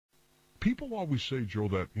People always say, Joe,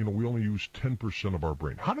 that, we only use 10% of our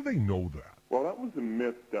brain. How do they know that? Well, that was a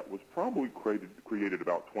myth that was probably created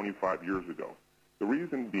about 25 years ago. The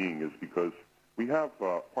reason being is because we have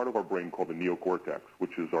part of our brain called the neocortex,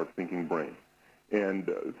 which is our thinking brain. And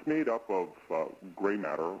it's made up of gray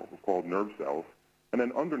matter, called nerve cells. And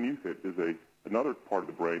then underneath it is another part of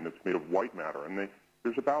the brain that's made of white matter. And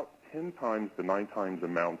there's about 10 times to 9 times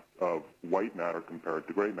amount of white matter compared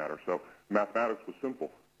to gray matter. So mathematics was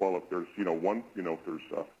simple. Well, if there's, if there's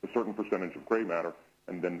a certain percentage of gray matter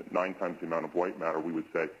and then 9 times the amount of white matter, we would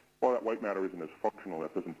say, well, that white matter isn't as functional,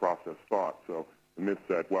 that doesn't process thought. So the myth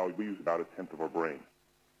said, well, we use about a tenth of our brain.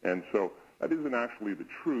 And so that isn't actually the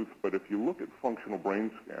truth, but if you look at functional brain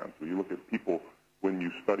scans, or you look at people when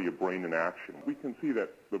you study a brain in action, we can see that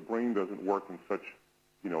the brain doesn't work in such,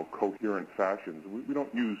 coherent fashions. We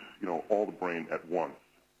don't use, all the brain at once.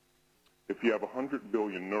 If you have 100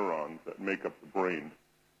 billion neurons that make up the brain,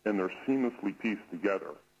 and they're seamlessly pieced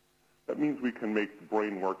together, that means we can make the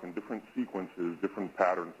brain work in different sequences, different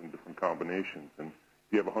patterns, and different combinations. And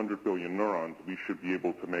if you have 100 billion neurons, we should be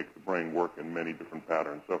able to make the brain work in many different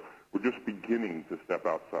patterns. So we're just beginning to step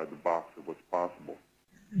outside the box of what's possible.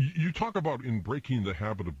 You talk about in breaking the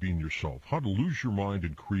habit of being yourself, how to lose your mind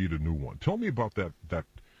and create a new one. Tell me about that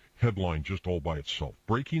headline just all by itself,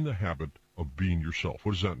 breaking the habit of being yourself.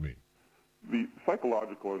 What does that mean? The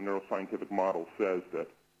psychological and neuroscientific model says that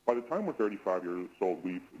by the time we're 35 years old,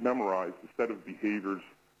 we've memorized a set of behaviors,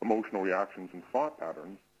 emotional reactions, and thought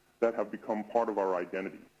patterns that have become part of our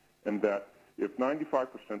identity. And that if 95%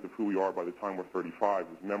 of who we are by the time we're 35 is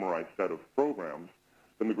a memorized set of programs,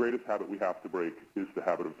 then the greatest habit we have to break is the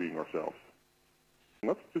habit of being ourselves. And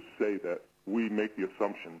let's just say that we make the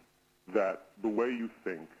assumption that the way you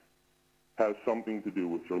think has something to do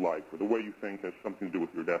with your life, or the way you think has something to do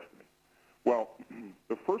with your destiny. Well,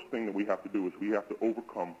 the first thing that we have to do is we have to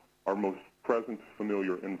overcome our most present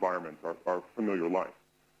familiar environment, our familiar life.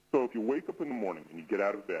 So if you wake up in the morning and you get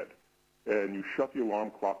out of bed and you shut the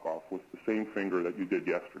alarm clock off with the same finger that you did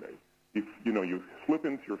yesterday, you slip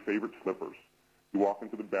into your favorite slippers, you walk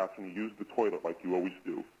into the bathroom, you use the toilet like you always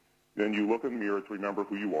do, then you look in the mirror to remember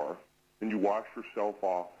who you are, and you wash yourself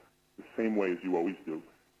off the same way as you always do,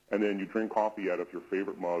 and then you drink coffee out of your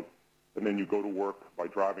favorite mug, and then you go to work by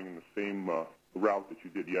driving in the same route that you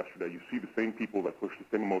did yesterday. You see the same people that push the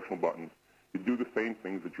same emotional buttons. You do the same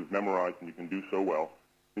things that you've memorized and you can do so well.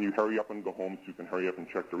 And you hurry up and go home so you can hurry up and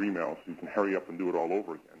check your emails, so you can hurry up and do it all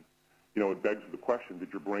over again. It begs the question, did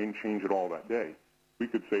your brain change at all that day? We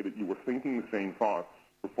could say that you were thinking the same thoughts,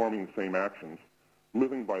 performing the same actions,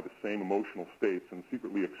 living by the same emotional states, and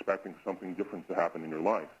secretly expecting something different to happen in your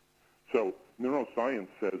life. So neuroscience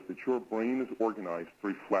says that your brain is organized to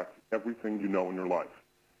reflect everything you know in your life.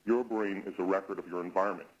 Your brain is a record of your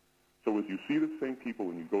environment. So as you see the same people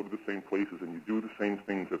and you go to the same places and you do the same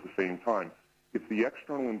things at the same time, it's the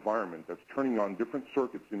external environment that's turning on different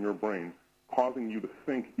circuits in your brain, causing you to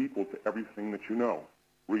think equal to everything that you know,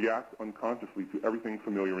 react unconsciously to everything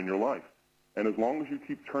familiar in your life. And as long as you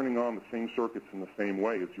keep turning on the same circuits in the same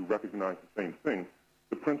way as you recognize the same thing,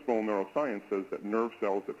 the principle in neuroscience says that nerve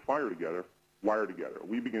cells that fire together wire together.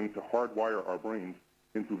 We begin to hardwire our brains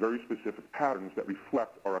into very specific patterns that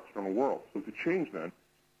reflect our external world. So to change then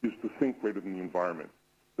is to think greater than the environment,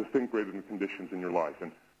 to think greater than the conditions in your life.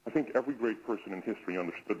 And I think every great person in history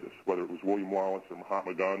understood this, whether it was William Wallace or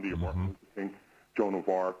Mahatma Gandhi or Martin Luther King, Joan of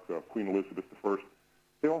Arc, Queen Elizabeth I.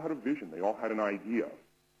 They all had a vision. They all had an idea.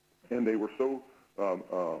 And they were so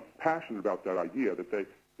passionate about that idea that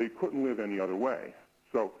they couldn't live any other way.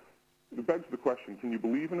 So it begs the question, can you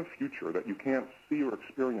believe in a future that you can't see or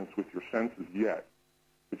experience with your senses yet,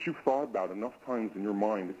 that you've thought about enough times in your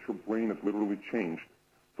mind that your brain has literally changed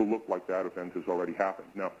to look like that event has already happened?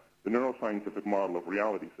 Now, the neuroscientific model of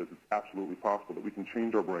reality says it's absolutely possible that we can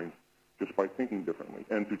change our brains just by thinking differently.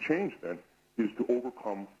 And to change, then, is to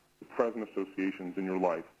overcome the present associations in your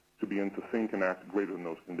life to begin to think and act greater than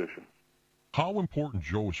those conditions. How important,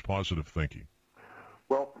 Joe, is positive thinking?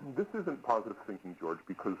 Well, this isn't positive thinking, George,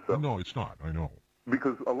 because... no, it's not. I know.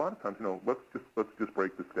 Because a lot of times, let's just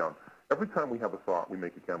break this down. Every time we have a thought, we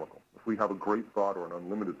make a chemical. If we have a great thought or an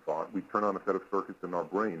unlimited thought, we turn on a set of circuits in our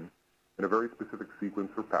brain in a very specific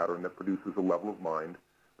sequence or pattern that produces a level of mind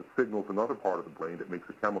that signals another part of the brain that makes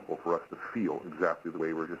a chemical for us to feel exactly the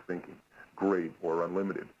way we're just thinking, great or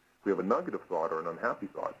unlimited. If we have a negative thought or an unhappy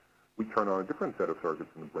thought, we turn on a different set of circuits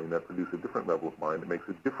in the brain that produce a different level of mind that makes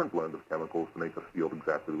a different blend of chemicals to make us feel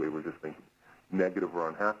exactly the way we're just thinking, negative or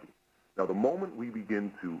unhappy. Now, the moment we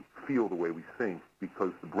begin to feel the way we think,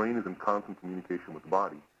 because the brain is in constant communication with the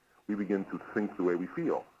body, we begin to think the way we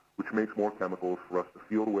feel, which makes more chemicals for us to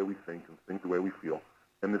feel the way we think and think the way we feel,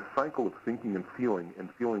 And this cycle of thinking and feeling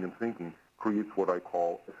and thinking creates what I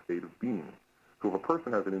call a state of being. So if a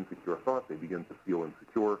person has an insecure thought, they begin to feel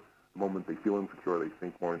insecure. The moment they feel insecure, they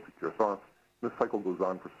think more insecure thoughts. And this cycle goes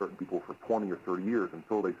on for certain people for 20 or 30 years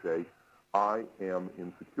until they say, I am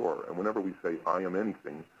insecure. And whenever we say I am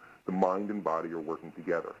anything, the mind and body are working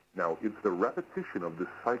together. Now, it's the repetition of this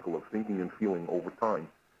cycle of thinking and feeling over time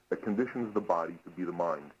that conditions the body to be the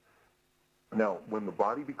mind. Now, when the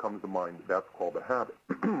body becomes the mind, that's called a habit.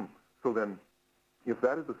 So then, if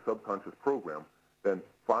that is a subconscious program, then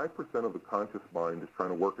 5% of the conscious mind is trying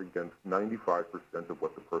to work against 95% of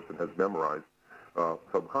what the person has memorized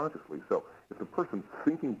subconsciously. So if the person's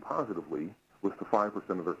thinking positively with the 5%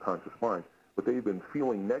 of their conscious mind, but they've been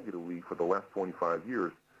feeling negatively for the last 25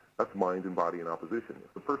 years, that's mind and body in opposition.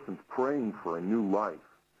 If the person's praying for a new life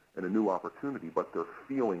and a new opportunity, but they're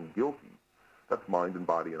feeling guilty, that's mind and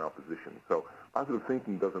body in opposition. So positive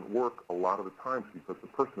thinking doesn't work a lot of the times because the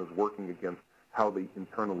person is working against how they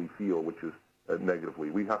internally feel, which is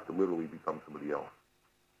negatively. We have to literally become somebody else.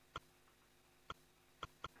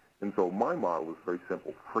 And so my model is very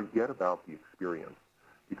simple. Forget about the experience.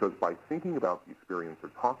 Because by thinking about the experience or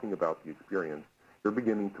talking about the experience, you're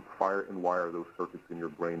beginning to fire and wire those circuits in your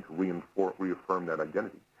brain to reaffirm that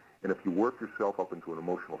identity. And if you work yourself up into an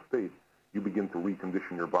emotional state, you begin to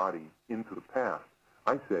recondition your body into the past.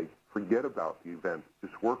 I say, forget about the event.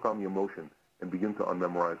 Just work on the emotion and begin to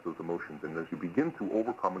unmemorize those emotions. And as you begin to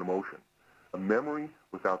overcome an emotion, a memory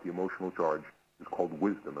without the emotional charge is called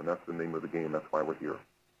wisdom, and that's the name of the game. That's why we're here.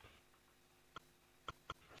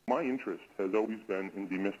 My interest has always been in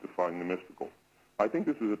demystifying the mystical. I think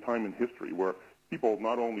this is a time in history where people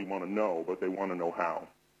not only want to know, but they want to know how.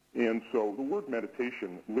 And so the word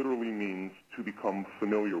meditation literally means to become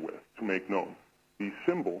familiar with, to make known. The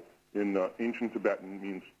symbol in ancient Tibetan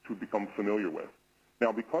means to become familiar with.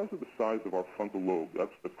 Now, because of the size of our frontal lobe,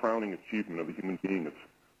 that's the crowning achievement of the human being. It's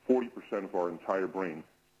 40% of our entire brain.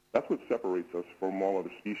 That's what separates us from all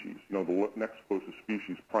other species. You know, the next closest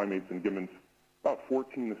species, primates and gibbons, about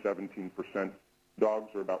 14 to 17%.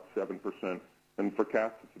 Dogs are about 7%. And for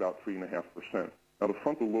cats, it's about 3.5%. Now, the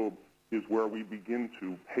frontal lobe is where we begin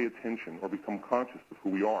to pay attention or become conscious of who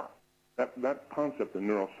we are. That concept in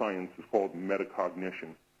neuroscience is called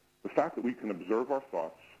metacognition. The fact that we can observe our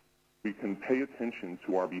thoughts, we can pay attention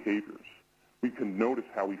to our behaviors, we can notice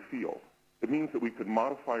how we feel. It means that we could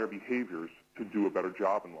modify our behaviors to do a better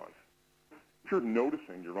job in life. If you're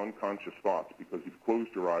noticing your unconscious thoughts because you've closed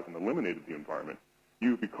your eyes and eliminated the environment,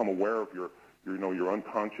 you've become aware of your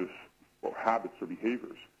unconscious habits or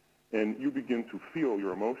behaviors, and you begin to feel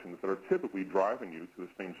your emotions that are typically driving you to the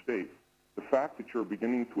same state. The fact that you're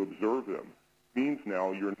beginning to observe them means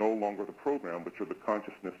now you're no longer the program, but you're the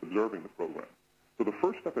consciousness observing the program. So the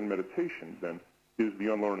first step in meditation, then, is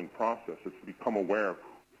the unlearning process. It's to become aware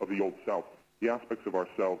of the old self, the aspects of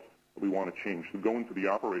ourselves that we want to change, to go into the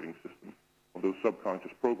operating system of those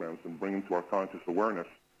subconscious programs and bring them to our conscious awareness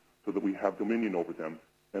so that we have dominion over them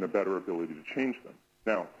and a better ability to change them.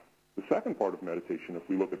 Now, the second part of meditation, if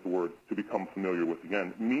we look at the word to become familiar with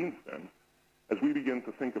again, means then, as we begin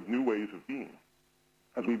to think of new ways of being,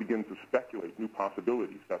 as we begin to speculate new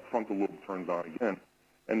possibilities, that frontal lobe turns on again.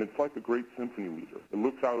 And it's like a great symphony leader. It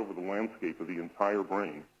looks out over the landscape of the entire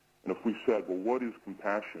brain. And if we said, well, what is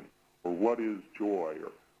compassion? Or what is joy?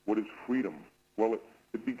 Or what is freedom? Well,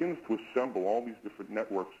 it begins to assemble all these different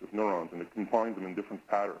networks of neurons, and it combines them in different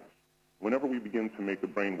patterns. Whenever we begin to make the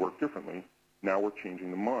brain work differently, now we're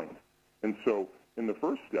changing the mind. And so in the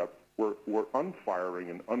first step, we're unfiring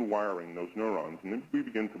and unwiring those neurons, and then we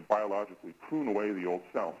begin to biologically prune away the old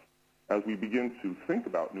self. As we begin to think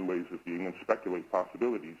about new ways of being and speculate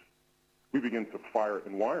possibilities, we begin to fire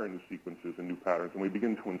and wire new sequences and new patterns, and we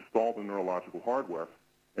begin to install the neurological hardware.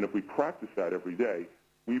 And if we practice that every day,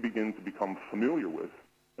 we begin to become familiar with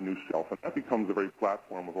a new self, and that becomes the very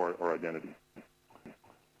platform of our identity.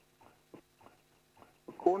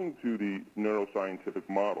 According to the neuroscientific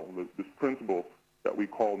model, this principle that we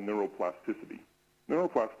call neuroplasticity.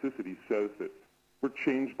 Neuroplasticity says that we're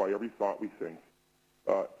changed by every thought we think,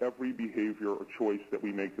 every behavior or choice that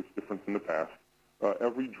we make that's different from the past,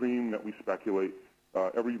 every dream that we speculate,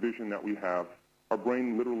 every vision that we have. Our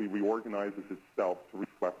brain literally reorganizes itself to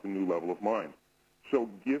reflect a new level of mind. So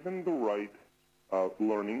given the right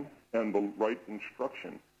learning and the right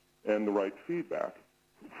instruction and the right feedback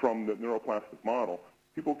from the neuroplastic model,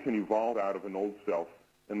 people can evolve out of an old self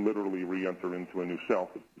and literally re-enter into a new self.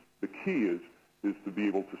 The key is to be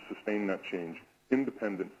able to sustain that change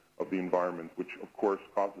independent of the environment, which of course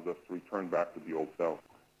causes us to return back to the old self.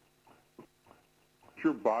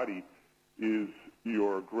 Your body is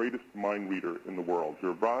your greatest mind reader in the world.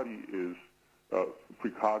 Your body is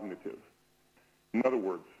precognitive. In other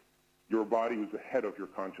words, your body is ahead of your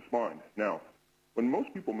conscious mind. Now, when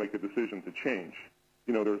most people make a decision to change,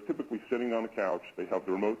 they're typically sitting on a couch, they have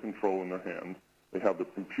the remote control in their hand, they have the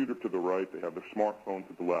computer to the right, they have their smartphone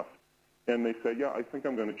to the left, and they say, yeah, I think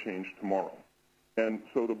I'm going to change tomorrow. And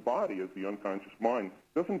so the body, as the unconscious mind,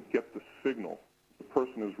 doesn't get the signal the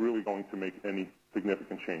person is really going to make any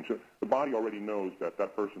significant change. The body already knows that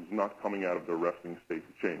that person's not coming out of their resting state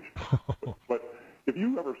to change. But if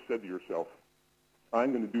you ever said to yourself,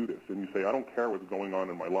 I'm going to do this, and you say, I don't care what's going on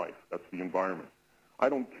in my life, that's the environment. I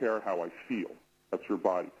don't care how I feel, that's your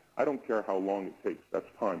body. I don't care how long it takes, that's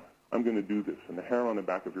time. I'm going to do this, and the hair on the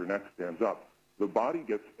back of your neck stands up. The body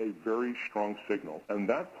gets a very strong signal, and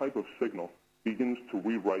that type of signal begins to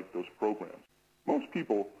rewrite those programs. Most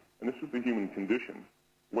people, and this is the human condition,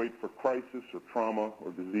 wait for crisis or trauma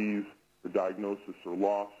or disease or diagnosis or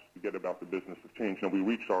loss to get about the business of change. Now, we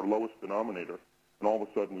reach our lowest denominator, and all of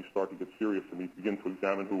a sudden we start to get serious and we begin to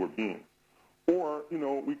examine who we're being. Or,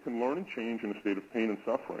 we can learn and change in a state of pain and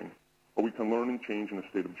suffering, or we can learn and change in a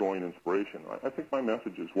state of joy and inspiration. I think my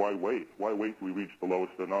message is, why wait? Why wait till we reach the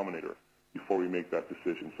lowest denominator before we make that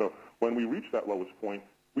decision? So when we reach that lowest point,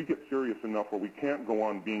 we get serious enough where we can't go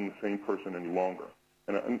on being the same person any longer.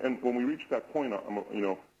 And when we reach that point,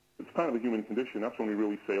 it's kind of a human condition. That's when we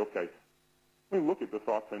really say, okay, let me look at the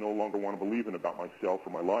thoughts I no longer want to believe in about myself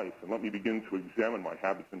or my life, and let me begin to examine my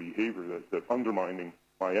habits and behavior that are undermining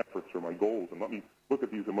my efforts or my goals, and let me look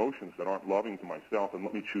at these emotions that aren't loving to myself, and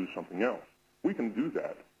let me choose something else. We can do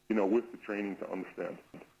that, with the training to understand.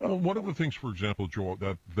 Well, one of the things, for example, Joe,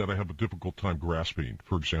 that I have a difficult time grasping,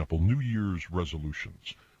 for example, New Year's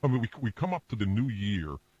resolutions. I mean, we come up to the new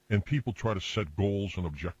year, and people try to set goals and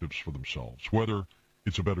objectives for themselves, whether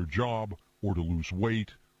it's a better job or to lose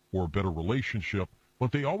weight or a better relationship,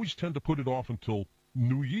 but they always tend to put it off until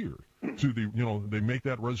New Year. So they make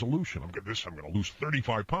that resolution. I'm going to lose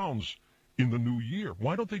 35 pounds in the new year.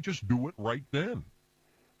 Why don't they just do it right then?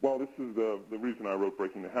 Well, this is the reason I wrote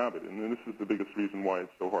Breaking the Habit, and this is the biggest reason why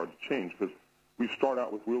it's so hard to change, because we start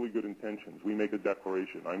out with really good intentions. We make a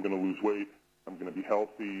declaration. I'm going to lose weight. I'm going to be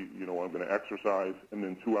healthy. I'm going to exercise. And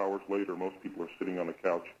then 2 hours later, most people are sitting on the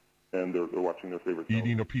couch and they're watching their favorite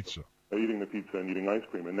Eating a pizza. Eating the pizza and eating ice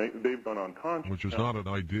cream. And they've gone unconscious. Which is not a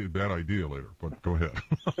bad idea later, but go ahead.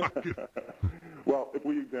 Well, if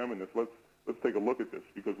we examine this, let's take a look at this,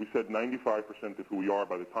 because we said 95% of who we are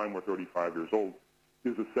by the time we're 35 years old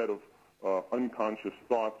is a set of unconscious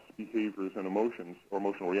thoughts, behaviors, and emotions or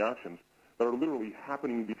emotional reactions that are literally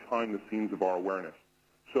happening behind the scenes of our awareness.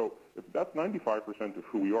 So if that's 95% of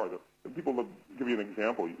who we are, people will give you an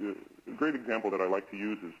example. A great example that I like to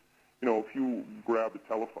use is, if you grab the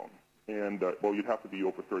telephone, and, you'd have to be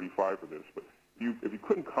over 35 for this, but if you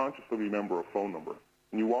couldn't consciously remember a phone number,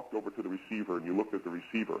 and you walked over to the receiver and you looked at the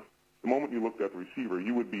receiver, the moment you looked at the receiver,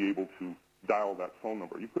 you would be able to dial that phone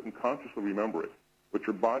number. You couldn't consciously remember it, but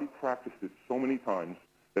your body practiced it so many times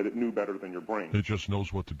that it knew better than your brain. It just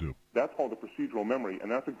knows what to do. That's called a procedural memory, and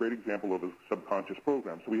that's a great example of a subconscious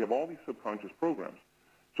program. So we have all these subconscious programs.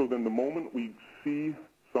 So then the moment we see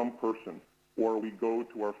some person, or we go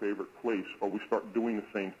to our favorite place, or we start doing the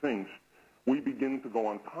same things, we begin to go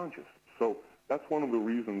unconscious. So that's one of the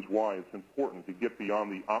reasons why it's important to get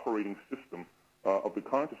beyond the operating system of the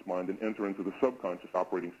conscious mind and enter into the subconscious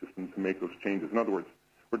operating system to make those changes. In other words,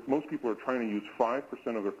 most people are trying to use 5%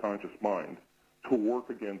 of their conscious mind to work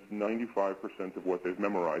against 95% of what they've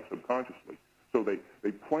memorized subconsciously. So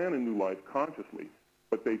they plan a new life consciously,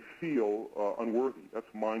 but they feel unworthy. That's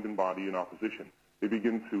mind and body in opposition. They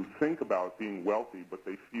begin to think about being wealthy, but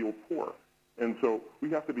they feel poor. And so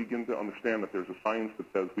we have to begin to understand that there's a science that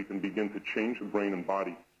says we can begin to change the brain and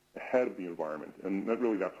body ahead of the environment. And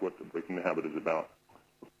that's what the Breaking the Habit is about.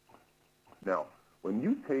 Now, when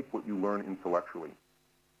you take what you learn intellectually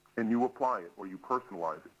and you apply it, or you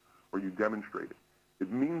personalize it, or you demonstrate it,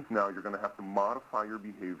 it means now you're going to have to modify your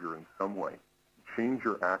behavior in some way, change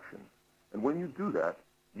your actions. And when you do that,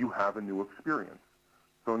 you have a new experience.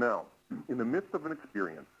 So now, in the midst of an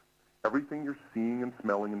experience, everything you're seeing and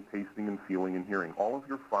smelling and tasting and feeling and hearing, all of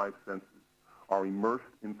your 5 senses are immersed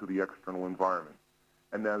into the external environment.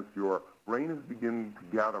 And as your brain is beginning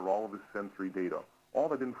to gather all of this sensory data, all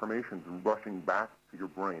that information is rushing back to your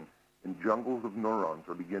brain, and jungles of neurons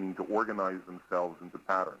are beginning to organize themselves into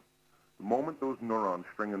patterns. The moment those neurons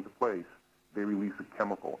string into place, they release a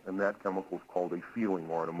chemical, and that chemical is called a feeling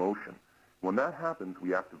or an emotion. When that happens,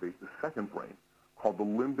 we activate the second brain, called the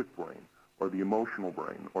limbic brain, or the emotional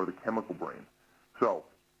brain, or the chemical brain. So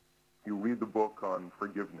you read the book on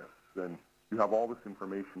forgiveness, and you have all this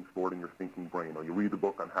information stored in your thinking brain, or you read the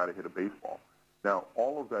book on how to hit a baseball. Now,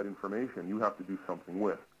 all of that information you have to do something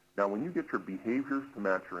with. Now, when you get your behaviors to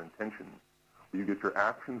match your intentions, or you get your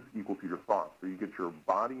actions equal to your thoughts, or you get your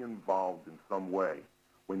body involved in some way,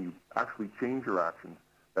 when you actually change your actions,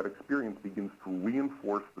 that experience begins to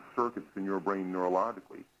reinforce the circuits in your brain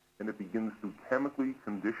neurologically, and it begins to chemically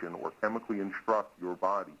condition or chemically instruct your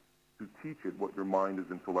body to teach it what your mind has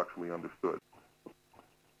intellectually understood.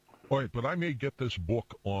 All right, but I may get this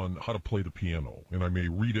book on how to play the piano, and I may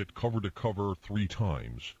read it cover to cover 3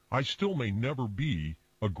 times. I still may never be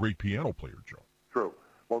a great piano player, Joe. True.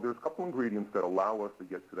 Well, there's a couple ingredients that allow us to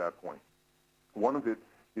get to that point. One of it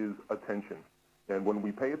is attention. And when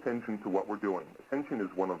we pay attention to what we're doing, attention is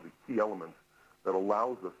one of the key elements that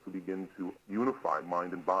allows us to begin to unify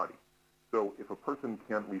mind and body. So if a person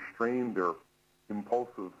can't restrain their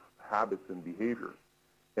impulsive habits and behaviors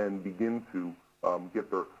and begin to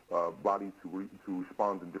get their body to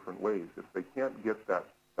respond in different ways, if they can't get that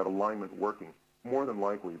alignment working, more than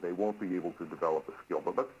likely they won't be able to develop a skill.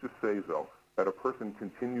 But let's just say, though, that a person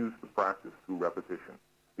continues to practice through repetition.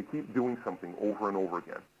 They keep doing something over and over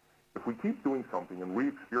again. If we keep doing something and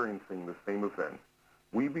re-experiencing the same event,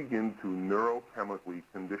 we begin to neurochemically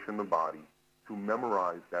condition the body to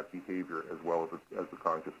memorize that behavior as well as the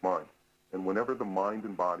conscious mind. And whenever the mind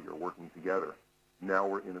and body are working together, now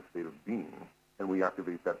we're in a state of being, and we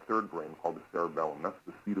activate that third brain called the cerebellum. That's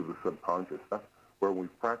the seat of the subconscious. That's where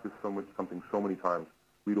we've practiced something so many times,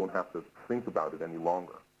 we don't have to think about it any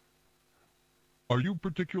longer. Are you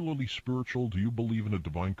particularly spiritual? Do you believe in a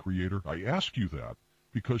divine creator? I ask you that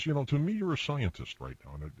because, to me, you're a scientist right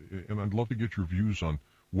now, and I'd love to get your views on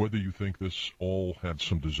whether you think this all had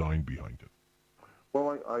some design behind it.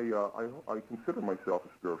 Well, I consider myself a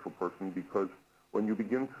spiritual person because when you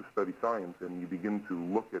begin to study science and you begin to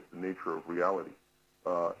look at the nature of reality,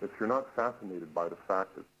 if you're not fascinated by the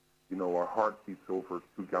fact that, our heart beats over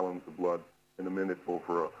 2 gallons of blood in a minute,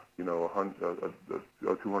 over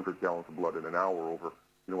 200 gallons of blood in an hour, over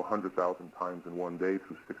 100,000 times in one day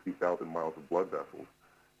through 60,000 miles of blood vessels,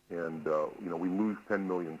 and we lose 10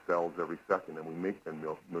 million cells every second, and we make 10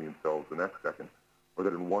 million cells the next second, or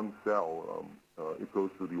that in one cell it goes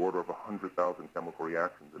through the order of 100,000 chemical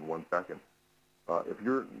reactions in 1 second.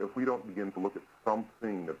 If we don't begin to look at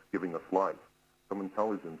something that's giving us life, some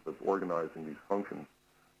intelligence that's organizing these functions,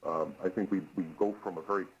 I think we go from a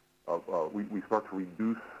very we start to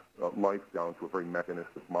reduce life down to a very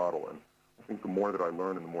mechanistic model. And I think the more that I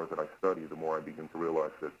learn and the more that I study, the more I begin to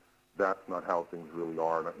realize that that's not how things really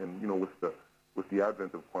are. And with the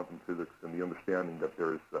advent of quantum physics and the understanding that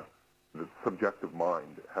there is the subjective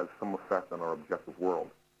mind has some effect on our objective world,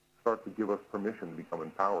 start to give us permission to become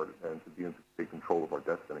empowered and to begin to take control of our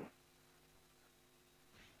destiny.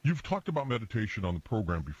 You've talked about meditation on the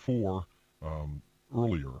program before,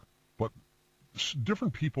 earlier, but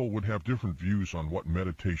different people would have different views on what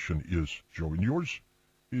meditation is, Joe, and yours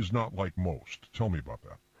is not like most. Tell me about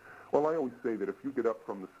that. Well, I always say that if you get up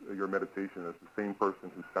from your meditation as the same person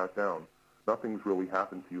who sat down, nothing's really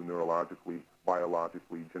happened to you neurologically,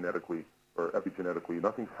 biologically, genetically, or epigenetically.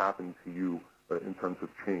 Nothing's happened to you in terms of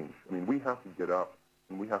change. I mean, we have to get up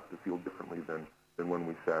and we have to feel differently than when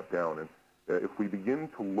we sat down. And if we begin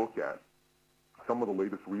to look at some of the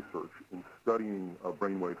latest research in studying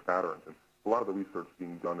brainwave patterns, and a lot of the research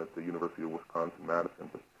being done at the University of Wisconsin-Madison,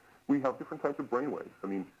 but we have different types of brainwaves. I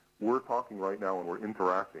mean, we're talking right now and we're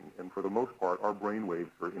interacting, and for the most part, our brainwaves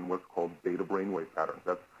are in what's called beta brainwave patterns.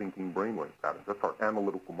 That's thinking brainwave patterns. That's our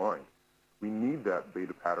analytical mind. We need that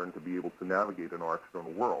beta pattern to be able to navigate in our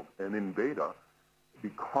external world. And in beta,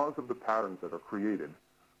 because of the patterns that are created,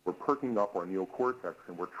 we're perking up our neocortex,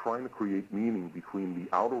 and we're trying to create meaning between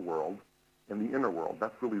the outer world and the inner world.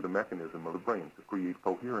 That's really the mechanism of the brain, to create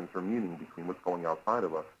coherence or meaning between what's going outside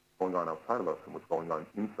of us, going on outside of us, and what's going on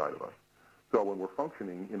inside of us. So when we're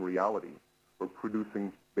functioning in reality, we're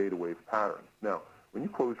producing beta wave patterns. Now, when you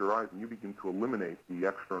close your eyes and you begin to eliminate the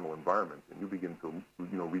external environment and you begin to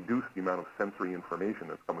reduce the amount of sensory information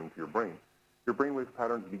that's coming to your brainwave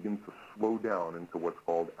patterns begin to slow down into what's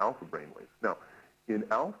called alpha brainwaves. Now, in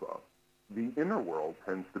alpha, the inner world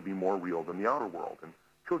tends to be more real than the outer world. And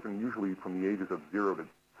children usually from the ages of 0 to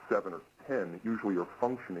 7 or 10 usually are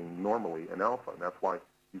functioning normally in alpha. And that's why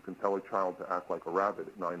you can tell a child to act like a rabbit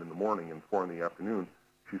at 9 in the morning and 4 in the afternoon.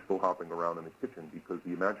 She's still hopping around in the kitchen because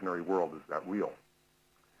the imaginary world is that real.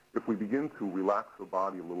 If we begin to relax the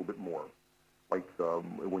body a little bit more, like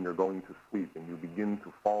when you're going to sleep and you begin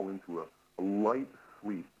to fall into a light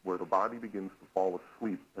sleep where the body begins to fall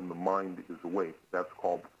asleep and the mind is awake, that's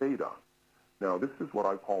called theta. Now, this is what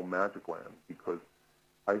I call magic land, because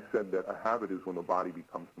I said that a habit is when the body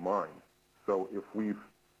becomes the mind. So if we've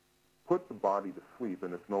put the body to sleep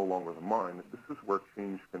and it's no longer the mind, this is where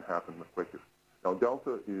change can happen the quickest. Now,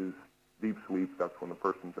 delta is deep sleep. That's when the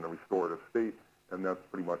person's in a restorative state, and that's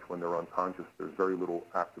pretty much when they're unconscious. There's very little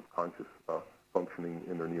active conscious functioning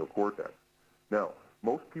in their neocortex. Now,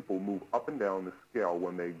 most people move up and down the scale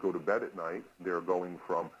when they go to bed at night. They're going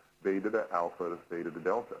from beta to alpha to theta to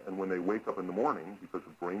delta. And when they wake up in the morning, because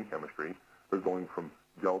of brain chemistry, they're going from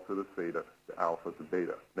delta to theta to alpha to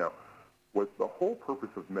beta. Now, what the whole purpose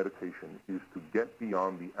of meditation is to get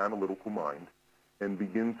beyond the analytical mind and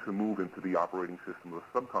begin to move into the operating system of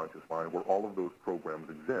the subconscious mind where all of those programs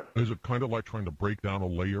exist. Is it kind of like trying to break down a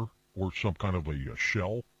layer or some kind of a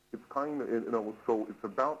shell? It's kind of, so it's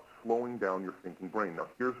about slowing down your thinking brain. Now,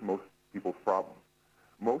 here's most people's problem.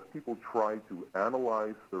 Most people try to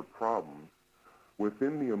analyze their problems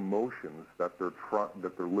within the emotions that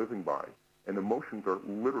they're living by. And emotions are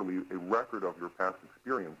literally a record of your past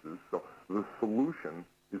experiences. So the solution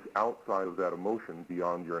is outside of that emotion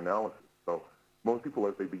beyond your analysis. So most people,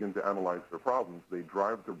 as they begin to analyze their problems, they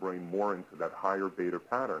drive their brain more into that higher beta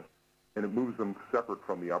pattern, and it moves them separate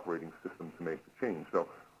from the operating system to make the change. So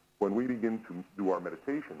when we begin to do our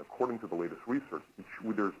meditation, according to the latest research,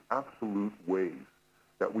 there's absolute ways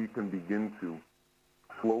that we can begin to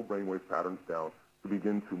slow brainwave patterns down, to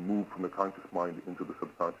begin to move from the conscious mind into the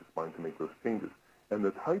subconscious mind to make those changes. And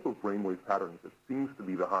the type of brainwave patterns that seems to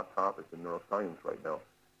be the hot topic in neuroscience right now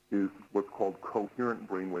is what's called coherent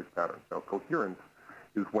brainwave patterns. Now, coherence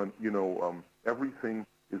is when, everything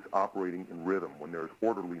is operating in rhythm, when there's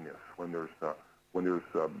orderliness, when there's a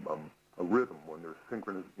rhythm, when there's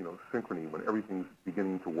synchrony, when everything's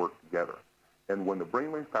beginning to work together. And when the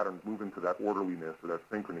brainwave patterns move into that orderliness or that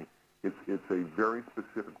synchrony, it's a very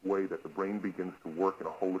specific way that the brain begins to work in a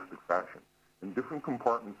holistic fashion. And different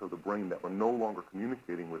compartments of the brain that were no longer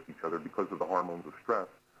communicating with each other because of the hormones of stress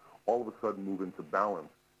all of a sudden move into balance,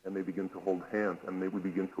 and they begin to hold hands, and we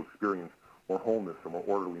begin to experience more wholeness or more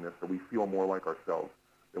orderliness, or we feel more like ourselves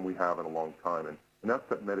than we have in a long time. And that's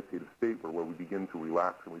that meditative state where we begin to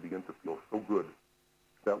relax and we begin to feel so good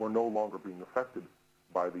that we're no longer being affected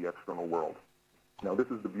by the external world. Now, this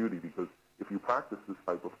is the beauty, because if you practice this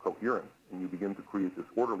type of coherence and you begin to create this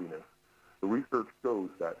orderliness, the research shows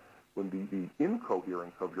that when the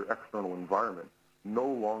incoherence of your external environment no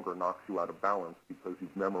longer knocks you out of balance because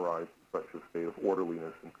you've memorized such a state of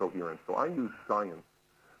orderliness and coherence. So I use science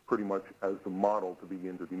pretty much as the model to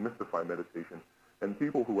begin to demystify meditation. And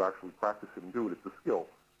people who actually practice it and do it, it's a skill,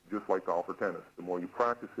 just like golf or tennis. The more you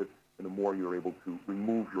practice it, and the more you're able to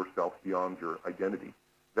remove yourself beyond your identity.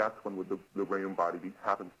 That's when the brain and body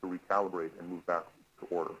happens to recalibrate and move back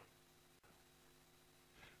to order.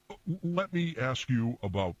 Let me ask you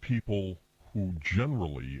about people who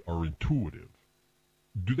generally are intuitive.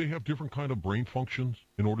 Do they have different kind of brain functions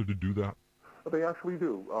in order to do that? They actually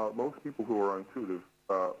do. Most people who are intuitive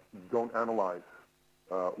don't analyze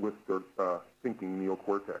with their thinking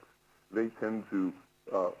neocortex. They tend to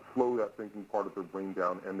slow that thinking part of their brain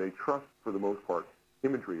down, and they trust, for the most part,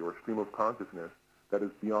 imagery or stream of consciousness that is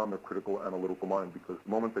beyond their critical analytical mind, because the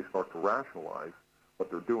moment they start to rationalize what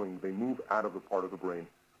they're doing, they move out of the part of the brain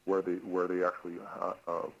where they actually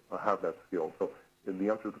have that skill. So the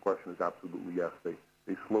answer to the question is absolutely yes. They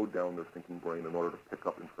slow down their thinking brain in order to pick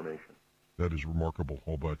up information. That is remarkable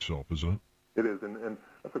all by itself, isn't it? It is, and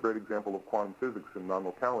that's a great example of quantum physics and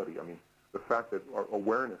non-locality. I mean, the fact that our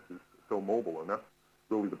awareness is so mobile, and that's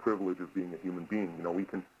really the privilege of being a human being.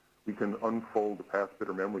 We can unfold the past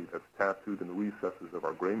bitter memory that's tattooed in the recesses of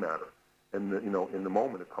our gray matter, and in the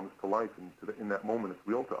moment it comes to life, and in that moment it's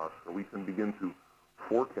real to us. So we can begin to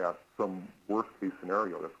forecast some worst-case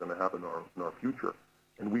scenario that's going to happen in our future,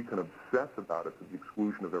 and we can obsess about it to the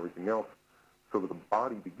exclusion of everything else, so that the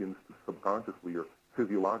body begins to subconsciously or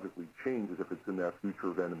physiologically change as if it's in that future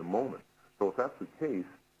event in the moment. So if that's the case,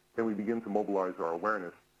 then we begin to mobilize our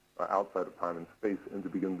awareness outside of time and space and to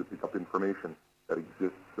begin to pick up information that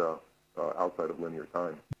exists outside of linear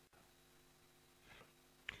time.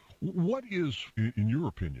 What is, in your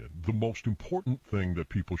opinion, the most important thing that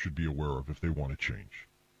people should be aware of if they want to change?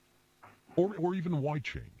 Or even why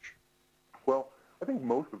change? Well, I think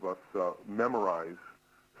most of us memorize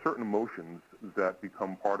certain emotions that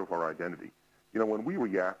become part of our identity. When we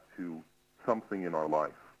react to something in our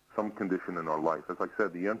life, some condition in our life, as I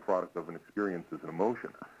said, the end product of an experience is an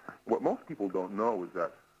emotion. What most people don't know is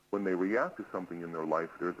that when they react to something in their life,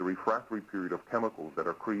 there's a refractory period of chemicals that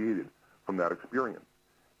are created from that experience.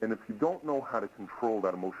 And if you don't know how to control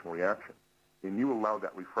that emotional reaction, and you allow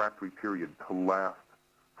that refractory period to last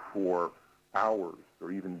for hours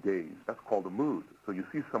or even days, that's called a mood. So you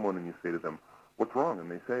see someone and you say to them, what's wrong? And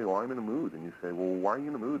they say, well, I'm in a mood. And you say, well, why are you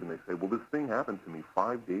in a mood? And they say, well, this thing happened to me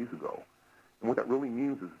 5 days ago. And what that really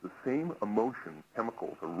means is the same emotion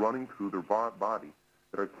chemicals are running through their body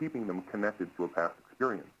that are keeping them connected to a past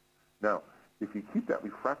experience. Now, if you keep that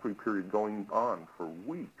refractory period going on for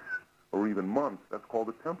weeks or even months, that's called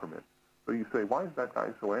a temperament. So you say, why is that guy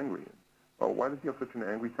so angry? Oh, why does he have such an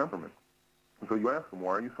angry temperament? And so you ask him,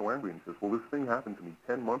 why are you so angry? And he says, well, this thing happened to me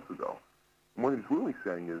 10 months ago. And what he's really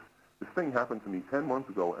saying is, this thing happened to me 10 months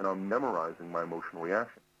ago, and I'm memorizing my emotional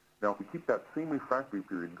reaction. Now, if we keep that same refractory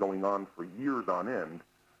period going on for years on end,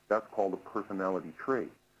 that's called a personality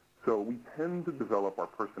trait. So we tend to develop our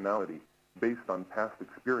personality based on past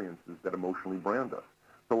experiences that emotionally brand us.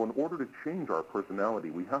 So in order to change our personality,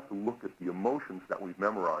 we have to look at the emotions that we've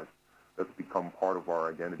memorized that's become part of our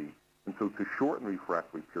identity. And so to shorten the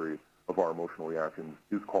refractory period of our emotional reactions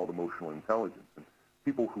is called emotional intelligence. And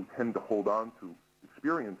people who tend to hold on to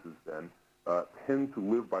experiences then tend to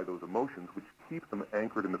live by those emotions, which keep them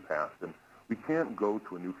anchored in the past. And we can't go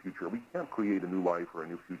to a new future. We can't create a new life or a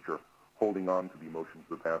new future holding on to the emotions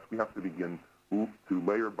of the past. We have to begin to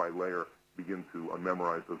layer by layer begin to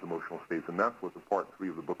unmemorize those emotional states. And that's what the part 3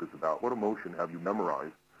 of the book is about. What emotion have you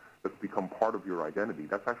memorized that's become part of your identity?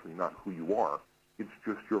 That's actually not who you are. It's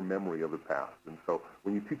just your memory of the past. And so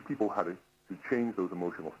when you teach people how to change those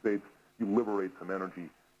emotional states, you liberate some energy.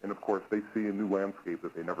 And, of course, they see a new landscape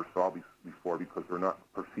that they never saw before because they're not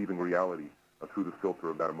perceiving reality through the filter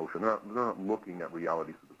of that emotion. They're not looking at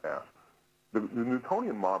realities of the past. The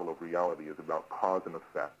Newtonian model of reality is about cause and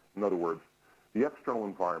effect. In other words, the external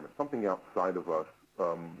environment, something outside of us,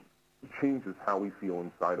 changes how we feel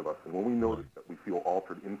inside of us. And when we notice that we feel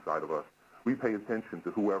altered inside of us, we pay attention to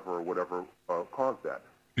whoever or whatever caused that.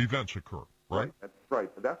 Events occur, right? That's right.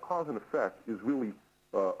 That cause and effect is really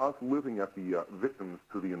us living at the victims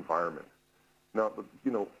to the environment. Now,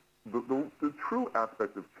 the true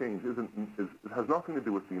aspect of change has nothing to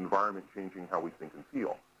do with the environment changing how we think and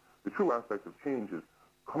feel. The true aspect of change is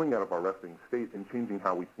coming out of our resting state and changing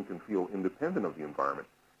how we think and feel independent of the environment.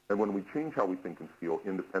 And when we change how we think and feel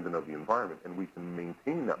independent of the environment and we can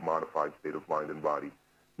maintain that modified state of mind and body,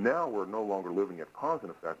 now we're no longer living at cause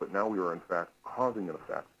and effect, but now we are in fact causing an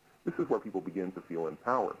effect. This is where people begin to feel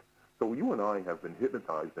empowered. So you and I have been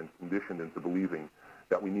hypnotized and conditioned into believing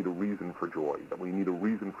that we need a reason for joy, that we need a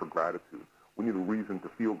reason for gratitude, we need a reason to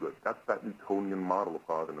feel good. That's that Newtonian model of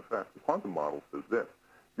cause and effect. The quantum model says this: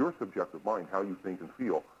 your subjective mind, how you think and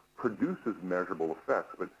feel, produces measurable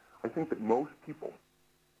effects. But I think that most people,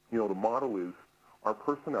 the model is our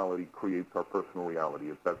personality creates our personal reality.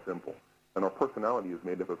 It's that simple. And our personality is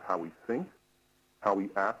made up of how we think, how we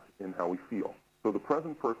act, and how we feel. So the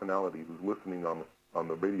present personality who's listening on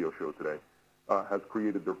the radio show today has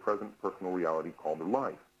created their present personal reality called their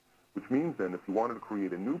life, which means then if you wanted to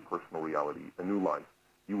create a new personal reality, a new life,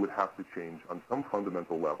 you would have to change on some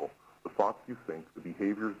fundamental level the thoughts you think, the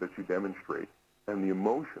behaviors that you demonstrate, and the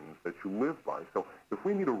emotions that you live by. So if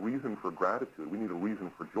we need a reason for gratitude, we need a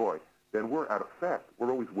reason for joy, then we're at effect. We're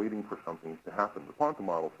always waiting for something to happen. The quantum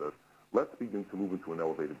model says, let's begin to move into an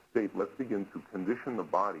elevated state. Let's begin to condition the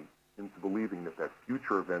body into believing that that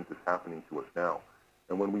future event is happening to us now.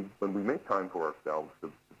 And when we make time for ourselves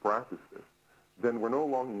to practice this, then we're no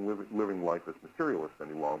longer living life as materialists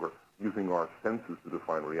any longer, using our senses to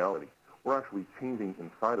define reality. We're actually changing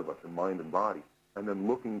inside of us in mind and body, and then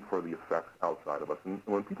looking for the effects outside of us. And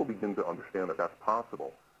when people begin to understand that that's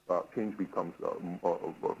possible, change becomes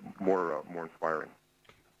more inspiring.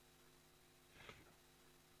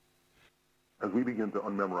 As we begin to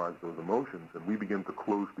unmemorize those emotions and we begin to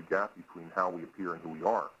close the gap between how we appear and who we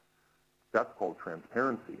are, that's called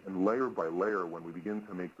transparency. And layer by layer, when we begin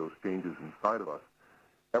to make those changes inside of us,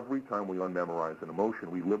 every time we unmemorize an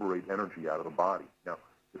emotion, we liberate energy out of the body. Now,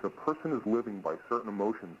 if a person is living by certain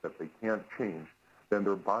emotions that they can't change, then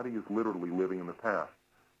their body is literally living in the past.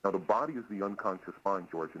 Now, the body is the unconscious mind,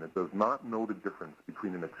 George, and it does not know the difference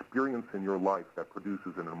between an experience in your life that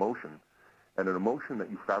produces an emotion and an emotion that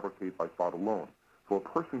you fabricate by thought alone. So a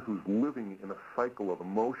person who's living in a cycle of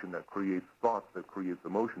emotion that creates thoughts, that creates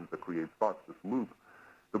emotions, that creates thoughts, this loop,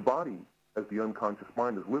 the body, as the unconscious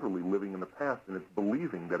mind, is literally living in the past, and it's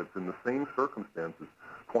believing that it's in the same circumstances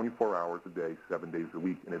 24 hours a day, 7 days a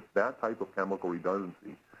week. And it's that type of chemical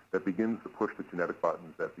redundancy that begins to push the genetic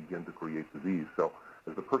buttons that begin to create disease. So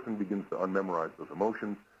as the person begins to unmemorize those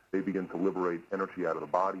emotions, they begin to liberate energy out of the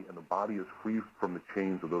body, and the body is free from the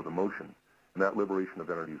chains of those emotions. And that liberation of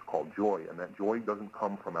energy is called joy, and that joy doesn't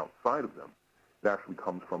come from outside of them. It actually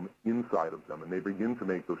comes from inside of them, and they begin to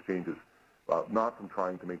make those changes, not from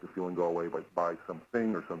trying to make the feeling go away, but by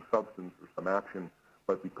something or some substance or some action,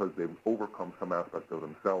 but because they've overcome some aspect of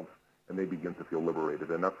themselves, and they begin to feel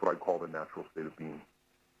liberated. And that's what I call the natural state of being.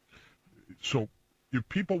 So if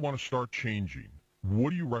people want to start changing, what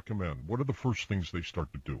do you recommend? What are the first things they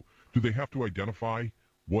start to do? Do they have to identify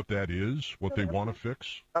what that is, what they want to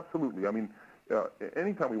fix? Absolutely. I mean,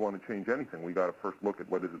 anytime we want to change anything, we got to first look at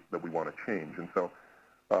what is it that we want to change. And so,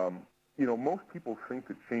 most people think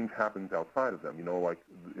that change happens outside of them. Like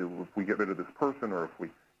if we get rid of this person, or if we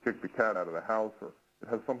kick the cat out of the house, or it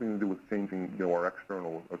has something to do with changing, our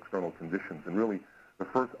external conditions. And really, the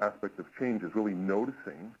first aspect of change is really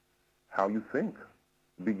noticing how you think.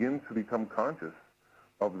 Begin to become conscious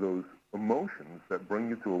of those emotions that bring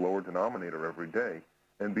you to a lower denominator every day,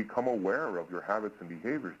 and become aware of your habits and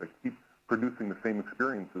behaviors that keep producing the same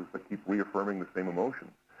experiences, that keep reaffirming the same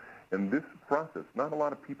emotions. And this process, not a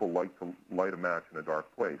lot of people like to light a match in a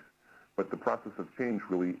dark place, but the process of change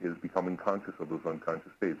really is becoming conscious of those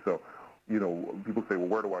unconscious states. So, people say, well,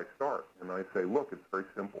 where do I start? And I say, look, it's very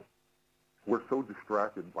simple. We're so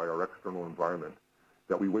distracted by our external environment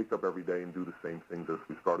that we wake up every day and do the same things as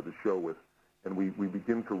we started the show with, and we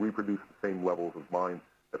begin to reproduce the same levels of mind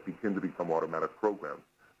that begin to become automatic programs.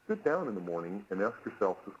 Sit down in the morning and ask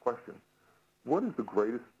yourself this question: what is the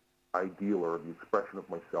greatest ideal or the expression of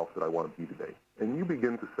myself that I want to be today? And you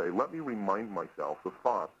begin to say, let me remind myself the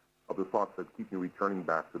thoughts that keep me returning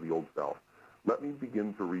back to the old self. Let me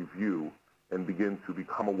begin to review and begin to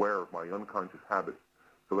become aware of my unconscious habits,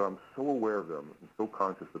 so that I'm so aware of them and so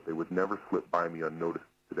conscious that they would never slip by me unnoticed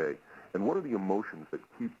today. And what are the emotions that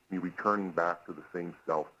keep me returning back to the same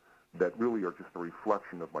self that really are just a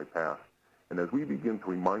reflection of my past? And as we begin to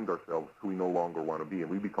remind ourselves who we no longer want to be, and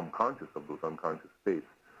we become conscious of those unconscious states,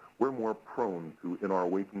 we're more prone to, in our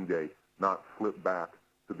waking day, not slip back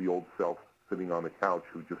to the old self sitting on the couch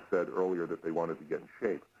who just said earlier that they wanted to get in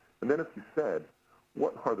shape. And then, as you said,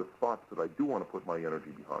 what are the thoughts that I do want to put my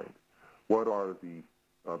energy behind? What are the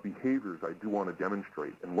behaviors I do want to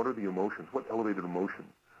demonstrate? And what are the emotions? What elevated emotions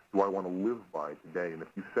do I want to live by today? And if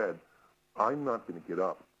you said, I'm not going to get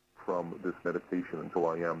up from this meditation until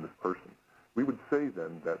I am this person, we would say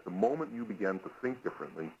then that the moment you began to think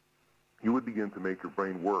differently, you would begin to make your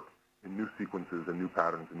brain work in new sequences and new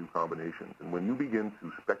patterns and new combinations. And when you begin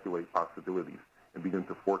to speculate possibilities and begin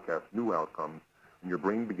to forecast new outcomes, and your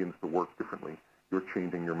brain begins to work differently, you're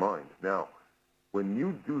changing your mind. Now, when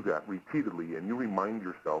you do that repeatedly and you remind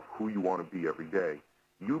yourself who you want to be every day,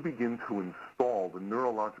 you begin to install the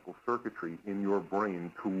neurological circuitry in your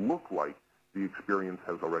brain to look like the experience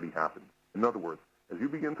has already happened. In other words, as you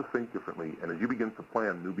begin to think differently and as you begin to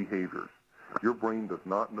plan new behaviors, your brain does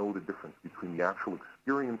not know the difference between the actual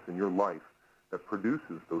experience in your life that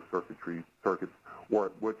produces those circuits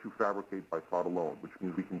or what you fabricate by thought alone, which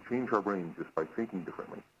means we can change our brain just by thinking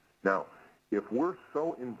differently. Now, if we're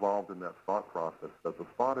so involved in that thought process that the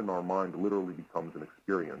thought in our mind literally becomes an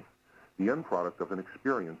experience, the end product of an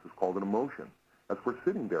experience is called an emotion. As we're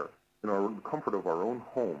sitting there in the comfort of our own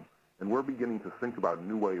home and we're beginning to think about a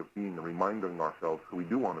new way of being and reminding ourselves who we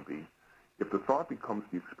do want to be, if the thought becomes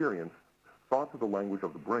the experience, thoughts are the language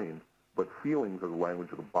of the brain, but feelings are the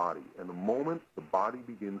language of the body. And the moment the body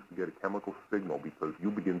begins to get a chemical signal because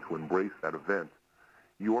you begin to embrace that event,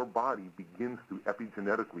 your body begins to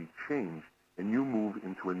epigenetically change and you move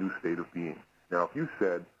into a new state of being. Now, if you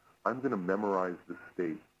said, I'm going to memorize this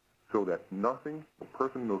state so that nothing, no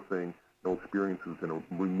person, no thing, no experience is going to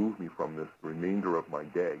remove me from this the remainder of my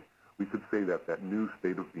day, we could say that that new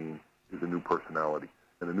state of being is a new personality.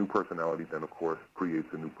 And a new personality then, of course, creates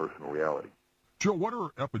a new personal reality. Joe, what are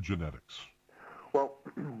epigenetics? Well,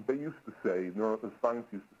 they used to say, science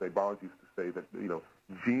used to say, biology used to say that,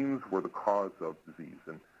 genes were the cause of disease.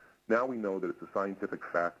 And now we know that it's a scientific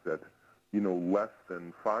fact that, less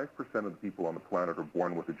than 5% of the people on the planet are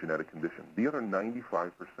born with a genetic condition. The other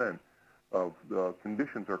 95% of the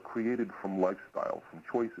conditions are created from lifestyle, from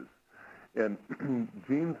choices. And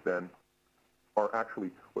genes then are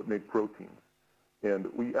actually what make proteins. And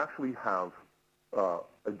we actually have a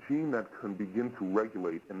gene that can begin to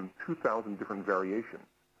regulate in 2,000 different variations.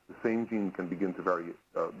 The same gene can begin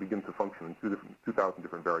to function in 2,000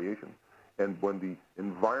 different variations. And when the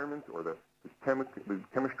environment or the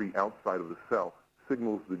chemistry outside of the cell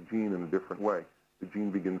signals the gene in a different way, the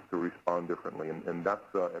gene begins to respond differently, and that's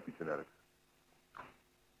epigenetics.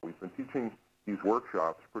 We've been teaching these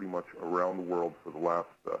workshops pretty much around the world for the last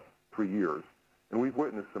 3 years, and we've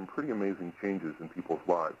witnessed some pretty amazing changes in people's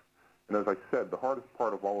lives. And as I said, the hardest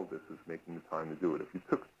part of all of this is making the time to do it. If you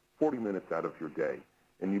took 40 minutes out of your day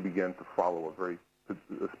and you began to follow a very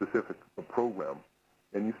specific program,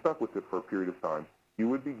 and you stuck with it for a period of time, you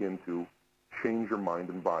would begin to change your mind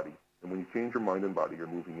and body. And when you change your mind and body, you're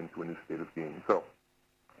moving into a new state of being. So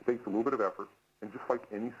it takes a little bit of effort. And just like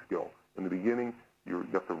any skill, in the beginning, you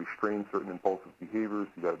have to restrain certain impulsive behaviors.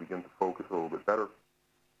 You got to begin to focus a little bit better.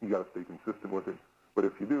 You got to stay consistent with it. But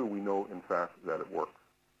if you do, we know, in fact, that it works.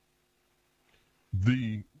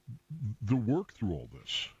 The work through all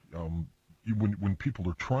this, when people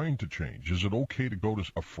are trying to change, is it okay to go to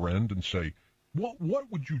a friend and say, what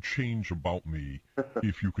would you change about me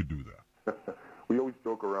if you could do that? We always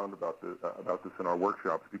joke around about this in our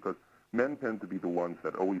workshops, because men tend to be the ones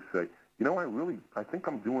that always say, I think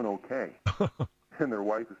I'm doing okay. And their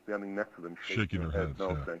wife is standing next to them shaking her head,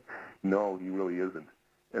 saying, no, he really isn't.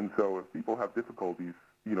 And so if people have difficulties,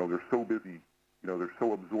 they're so busy, they're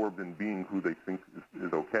so absorbed in being who they think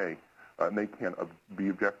is okay, and they can't be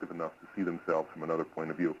objective enough to see themselves from another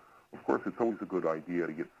point of view. Of course, it's always a good idea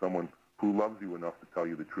to get someone who loves you enough to tell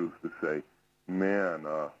you the truth, to say, man,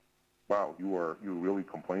 wow, you really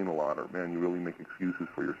complain a lot, or man, you really make excuses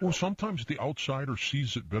for yourself. Well, sometimes the outsider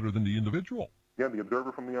sees it better than the individual. Yeah, the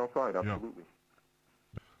observer from the outside, absolutely.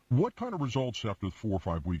 Yeah. What kind of results after 4 or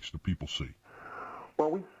 5 weeks do people see?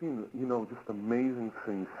 Well, we've seen, just amazing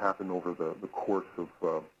things happen over the course of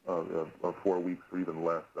 4 weeks or even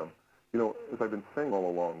less. As I've been saying all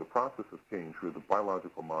along, the process of change through the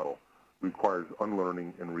biological model requires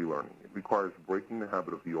unlearning and relearning. It requires breaking the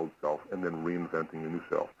habit of the old self and then reinventing a new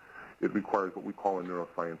self. It requires what we call in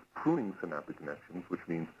neuroscience pruning synaptic connections, which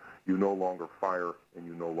means you no longer fire and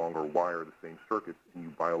you no longer wire the same circuits, and you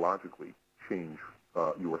biologically change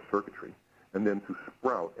your circuitry, and then to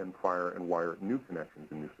sprout and fire and wire new connections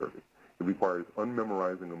in new circuits. It requires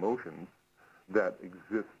unmemorizing emotions that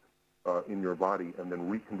exist in your body and then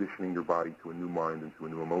reconditioning your body to a new mind and to a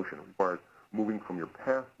new emotion. It requires moving from your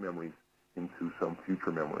past memories into some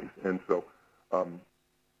future memories. And so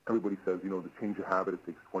everybody says, to change a habit, it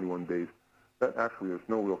takes 21 days. That actually, there's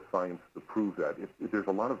no real science to prove that. There's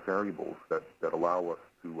a lot of variables that allow us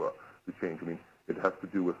to change. I mean, it has to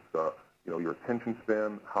do with your attention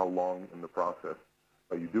span, how long in the process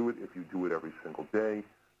you do it, if you do it every single day,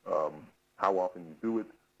 how often you do it.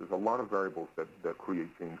 There's a lot of variables that create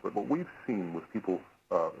change. But what we've seen with people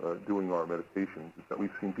doing our meditations is that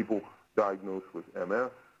we've seen people diagnosed with MS,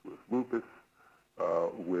 with lupus,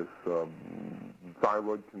 with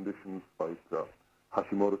thyroid conditions like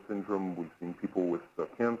Hashimoto syndrome. We've seen people with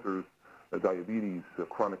cancers, diabetes,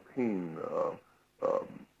 chronic pain,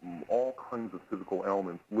 all kinds of physical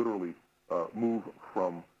ailments literally move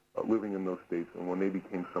from living in those states. And when they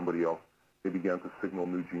became somebody else, they began to signal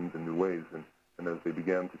new genes in new ways. And as they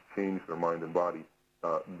began to change their mind and body,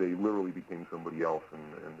 they literally became somebody else,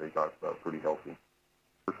 and they got pretty healthy.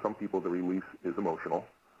 For some people, the release is emotional.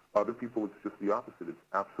 Other people, it's just the opposite. It's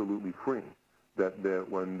absolutely freeing. That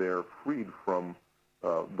when they're freed from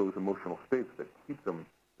those emotional states that keep them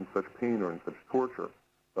in such pain or in such torture,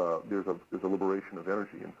 there's a liberation of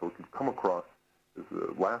energy. And so it could come across as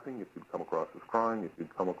laughing, it could come across as crying, it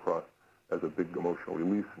could come across as a big emotional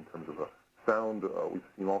release in terms of a sound. We've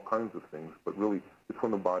seen all kinds of things, but really it's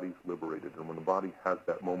when the body's liberated. And when the body has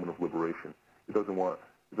that moment of liberation, it doesn't want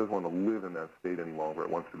to live in that state any longer. It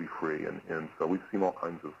wants to be free. And so we've seen all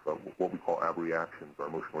kinds of what we call abreactions, or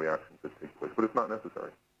emotional reactions that take place. But it's not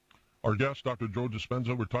necessary. Our guest, Dr. Joe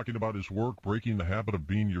Dispenza, we're talking about his work, Breaking the Habit of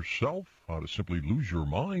Being Yourself, how to simply lose your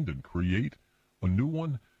mind and create a new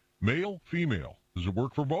one. Male, female. Does it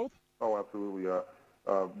work for both? Oh, absolutely.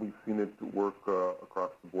 We've seen it work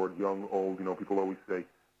across the board, young, old. People always say,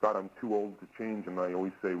 God, I'm too old to change. And I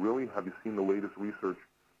always say, really? Have you seen the latest research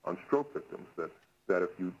on stroke victims? That if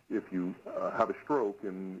you have a stroke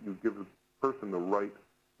and you give the person the right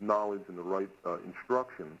knowledge and the right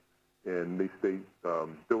instruction, and they stay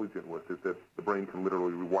diligent with it, that the brain can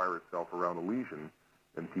literally rewire itself around a lesion,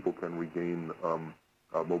 and people can regain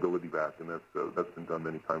mobility back. And that's been done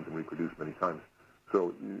many times and reproduced many times.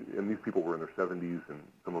 So, and these people were in their 70s, and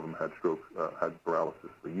some of them had strokes, had paralysis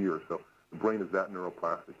for years. So the brain is that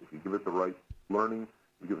neuroplastic. If you give it the right learning,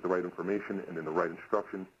 you give it the right information, and then the right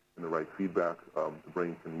instruction and the right feedback, the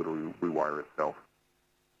brain can literally rewire itself.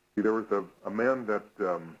 See, there was a man that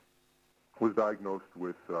was diagnosed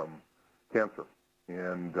with cancer,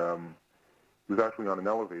 and he was actually on an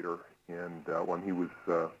elevator, and when he was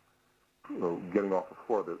getting off the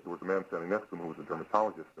floor, there was a man standing next to him who was a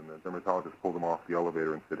dermatologist, and the dermatologist pulled him off the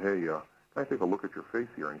elevator and said, hey, can I take a look at your face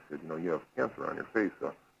here? And he said, you have cancer on your face,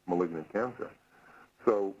 malignant cancer.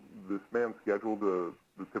 So this man scheduled the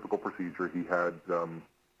typical procedure. He had,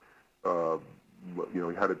 he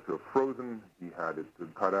had it frozen, he had it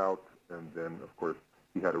cut out, and then, of course,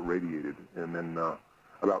 he had it radiated. And then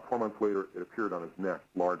about 4 months later, it appeared on his neck,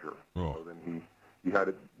 larger. Oh. So then he had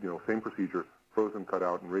it, same procedure, frozen, cut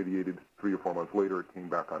out, and radiated. 3 or 4 months later, it came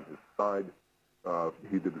back on his side.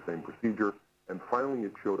 He did the same procedure, And finally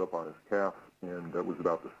it showed up on his calf, and it was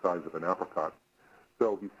about the size of an apricot.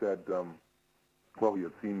 So he said, well, he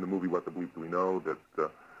had seen the movie What the Bleep Do We Know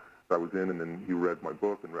that I was in, and then he read my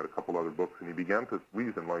book and read a couple other books, and he began to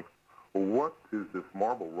reason, like, well, what is this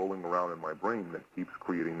marble rolling around in my brain that keeps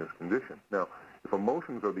creating this condition? Now, if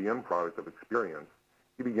emotions are the end product of experience,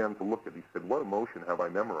 he began to look at, he said, what emotion have I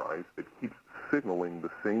memorized that keeps signaling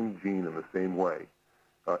the same gene in the same way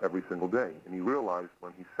every single day? And he realized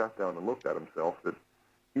when he sat down and looked at himself that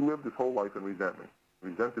he lived his whole life in resentment,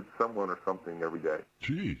 resented someone or something every day.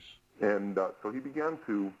 Jeez. And so he began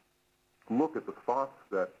to look at the thoughts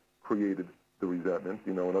that created the resentment.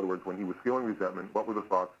 You know, in other words, when he was feeling resentment, what were the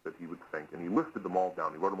thoughts that he would think? And he listed them all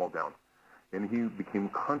down. He wrote them all down. And he became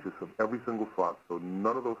conscious of every single thought, so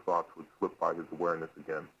none of those thoughts would slip by his awareness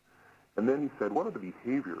again. And then he said, what are the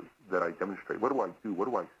behaviors that I demonstrate? What do I do? What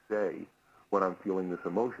do I say when I'm feeling this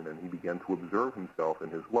emotion? And he began to observe himself in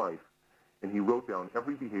his life, and he wrote down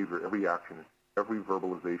every behavior, every action, every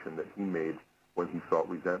verbalization that he made when he felt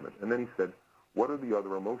resentment. And then he said, what are the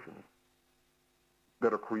other emotions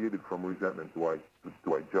that are created from resentment? Do I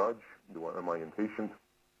judge? Am I impatient?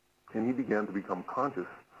 And he began to become conscious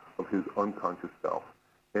of his unconscious self.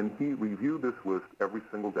 And he reviewed this list every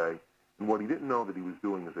single day. And what he didn't know that he was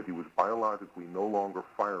doing is that he was biologically no longer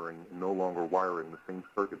firing and no longer wiring the same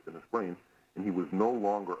circuits in his brain, and he was no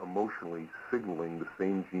longer emotionally signaling the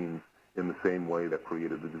same genes in the same way that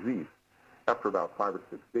created the disease. After about 5 or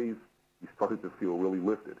 6 days, he started to feel really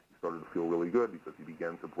lifted. He started to feel really good because he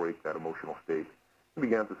began to break that emotional state. He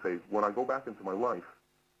began to say, when I go back into my life,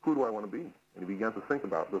 who do I want to be? And he began to think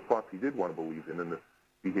about the thoughts he did want to believe in and the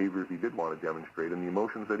behaviors he did want to demonstrate and the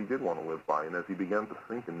emotions that he did want to live by. And as he began to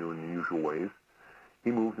think in new and unusual ways,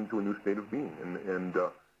 he moved into a new state of being. And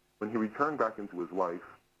when he returned back into his life,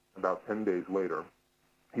 about 10 days later,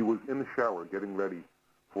 he was in the shower getting ready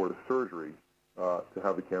for the surgery to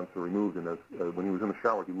have the cancer removed. And when he was in the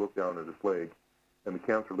shower, he looked down at his leg, and the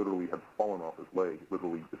cancer literally had fallen off his leg. It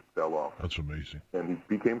literally just fell off. That's amazing. And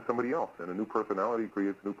he became somebody else. And a new personality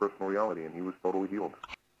creates a new personal reality, and he was totally healed.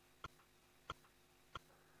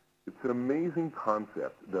 It's an amazing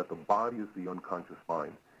concept that the body is the unconscious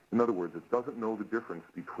mind. In other words, it doesn't know the difference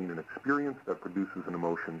between an experience that produces an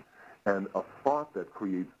emotion and a thought that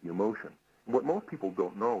creates the emotion. What most people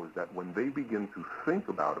don't know is that when they begin to think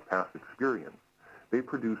about a past experience, they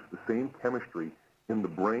produce the same chemistry in the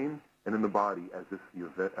brain and in the body as if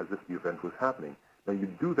the event was happening. Now, you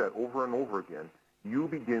do that over and over again, you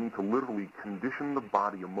begin to literally condition the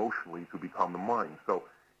body emotionally to become the mind. So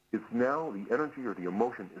it's now the energy or the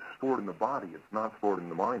emotion is stored in the body. It's not stored in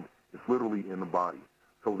the mind. It's literally in the body.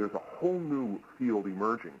 So there's a whole new field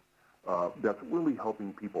emerging that's really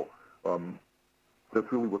helping people.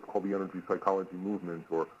 That's really what's called the energy psychology movement,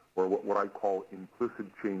 or what I call implicit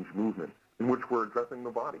change movement, in which we're addressing the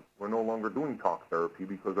body. We're no longer doing talk therapy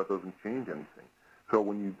because that doesn't change anything. So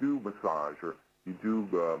when you do massage or you do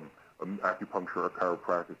acupuncture or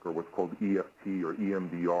chiropractic or what's called EFT or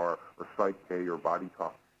EMDR or Psych-K or body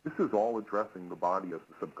talk, this is all addressing the body as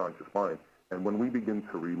the subconscious mind. And when we begin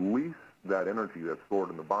to release that energy that's stored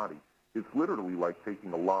in the body, it's literally like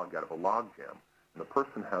taking a log out of a log jam. And the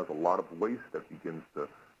person has a lot of waste that begins to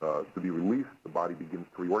be released. The body begins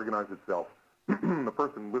to reorganize itself. The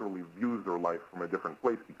person literally views their life from a different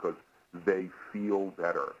place because they feel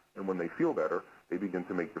better. And when they feel better, they begin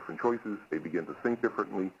to make different choices. They begin to think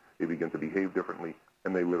differently. They begin to behave differently.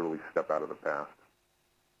 And they literally step out of the past.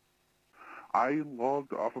 I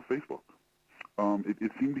logged off of Facebook.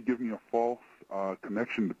 It seemed to give me a false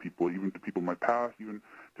connection to people, even to people in my past, even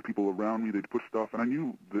to people around me. They'd put stuff, and I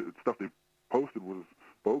knew the stuff they posted was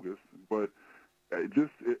bogus, but and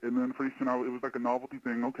then pretty soon it was like a novelty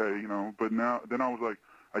thing, okay, you know, but then I was like,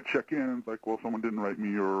 I check in, it's like, well, someone didn't write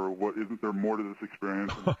me, or what, isn't there more to this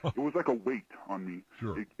experience? And it was like a weight on me.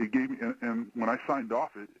 Sure. It gave me, and when I signed off,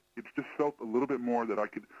 it just felt a little bit more that I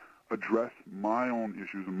could address my own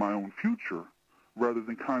issues and my own future, rather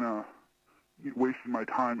than kind of wasting my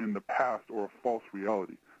time in the past or a false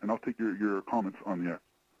reality. And I'll take your comments on that.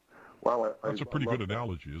 Wow, that's a pretty good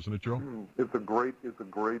analogy, isn't it, Joe? It's a great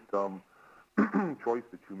choice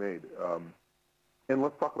that you made. And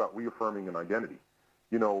let's talk about reaffirming an identity.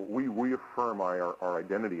 You know, we reaffirm our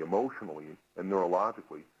identity emotionally and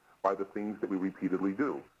neurologically by the things that we repeatedly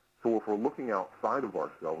do. So if we're looking outside of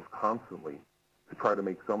ourselves constantly to try to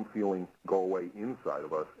make some feeling go away inside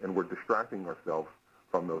of us, and we're distracting ourselves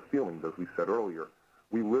from those feelings, as we said earlier,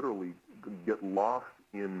 we literally get lost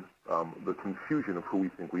in the confusion of who we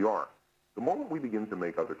think we are. The moment we begin to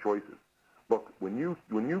make other choices, look, when you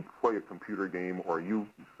play a computer game or you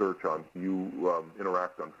search on, you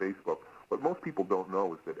interact on Facebook, what most people don't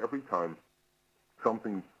know is that every time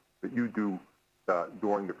something that you do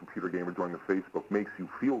during the computer game or during the Facebook makes you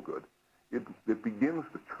feel good, it begins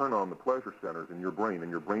to turn on the pleasure centers in your brain, and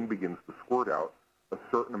your brain begins to squirt out a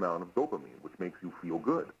certain amount of dopamine, which makes you feel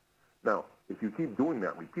good. Now, if you keep doing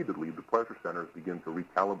that repeatedly, the pleasure centers begin to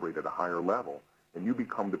recalibrate at a higher level, and you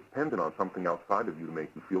become dependent on something outside of you to make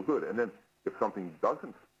you feel good. And then if something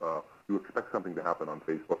doesn't, you expect something to happen on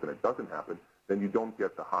Facebook and it doesn't happen, then you don't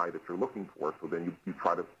get the high that you're looking for. So then you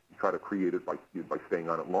try to create it by staying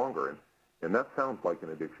on it longer. And that sounds like an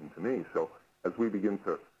addiction to me. So as we begin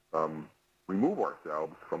to remove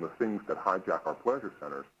ourselves from the things that hijack our pleasure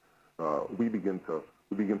centers, we begin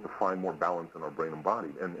to find more balance in our brain and body.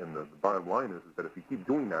 And the bottom line is that if you keep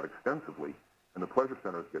doing that extensively, and the pleasure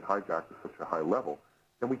centers get hijacked to such a high level,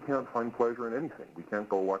 then we can't find pleasure in anything. We can't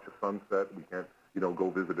go watch a sunset. We can't, go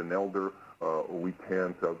visit an elder. Or we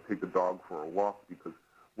can't take the dog for a walk because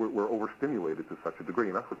we're overstimulated to such a degree.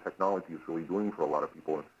 And that's what technology is really doing for a lot of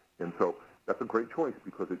people. And so that's a great choice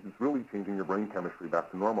because it's really changing your brain chemistry back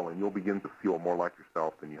to normal, and you'll begin to feel more like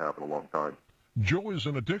yourself than you have in a long time. Joe, is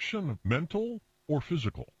an addiction mental or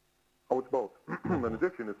physical? Oh, it's both. An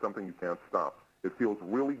addiction is something you can't stop. It feels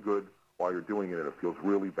really good while you're doing it, and it feels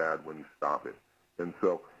really bad when you stop it. And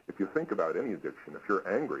so if you think about any addiction, if you're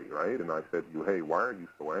angry, right, and I said to you, hey, why are you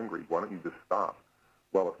so angry? Why don't you just stop?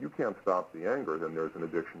 Well, if you can't stop the anger, then there's an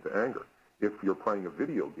addiction to anger. If you're playing a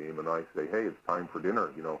video game and I say, hey, it's time for dinner,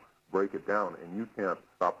 break it down, and you can't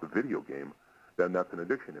stop the video game, then that's an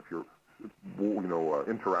addiction. If you're,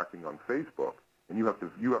 interacting on Facebook and you have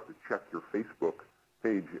to check your Facebook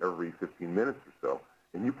page every 15 minutes or so,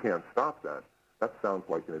 and you can't stop that, that sounds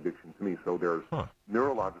like an addiction to me. So there's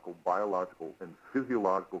neurological, biological, and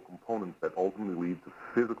physiological components that ultimately lead to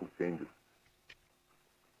physical changes.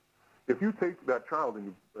 If you take that child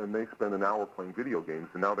and they spend an hour playing video games,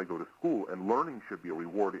 and now they go to school, and learning should be a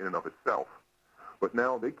reward in and of itself, but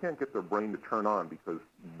now they can't get their brain to turn on because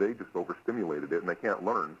they just overstimulated it and they can't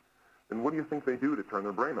learn, then what do you think they do to turn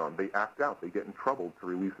their brain on? They act out. They get in trouble to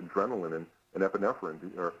release adrenaline and epinephrine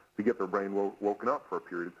to get their brain woken up for a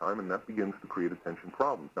period of time, and that begins to create attention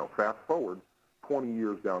problems. Now, fast forward 20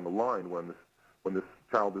 years down the line when this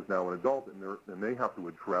child is now an adult and they have to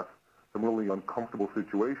address some really uncomfortable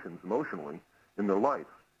situations emotionally in their life.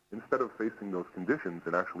 Instead of facing those conditions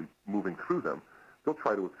and actually moving through them, they'll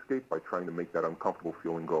try to escape by trying to make that uncomfortable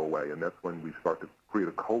feeling go away, and that's when we start to create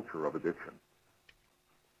a culture of addiction.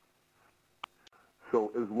 So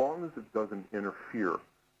as long as it doesn't interfere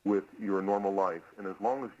with your normal life, and as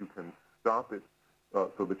long as you can stop it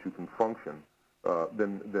so that you can function,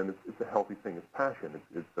 then it's a healthy thing. It's passion.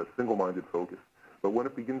 It's a single-minded focus. But when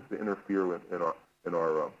it begins to interfere in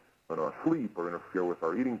our sleep, or interfere with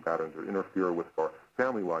our eating patterns, or interfere with our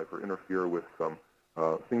family life, or interfere with some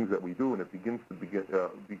things that we do, and it begins to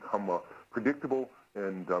become predictable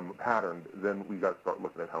and patterned, then we got to start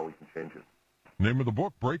looking at how we can change it. Name of the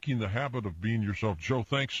book, Breaking the Habit of Being Yourself. Joe,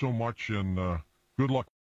 thanks so much, and good luck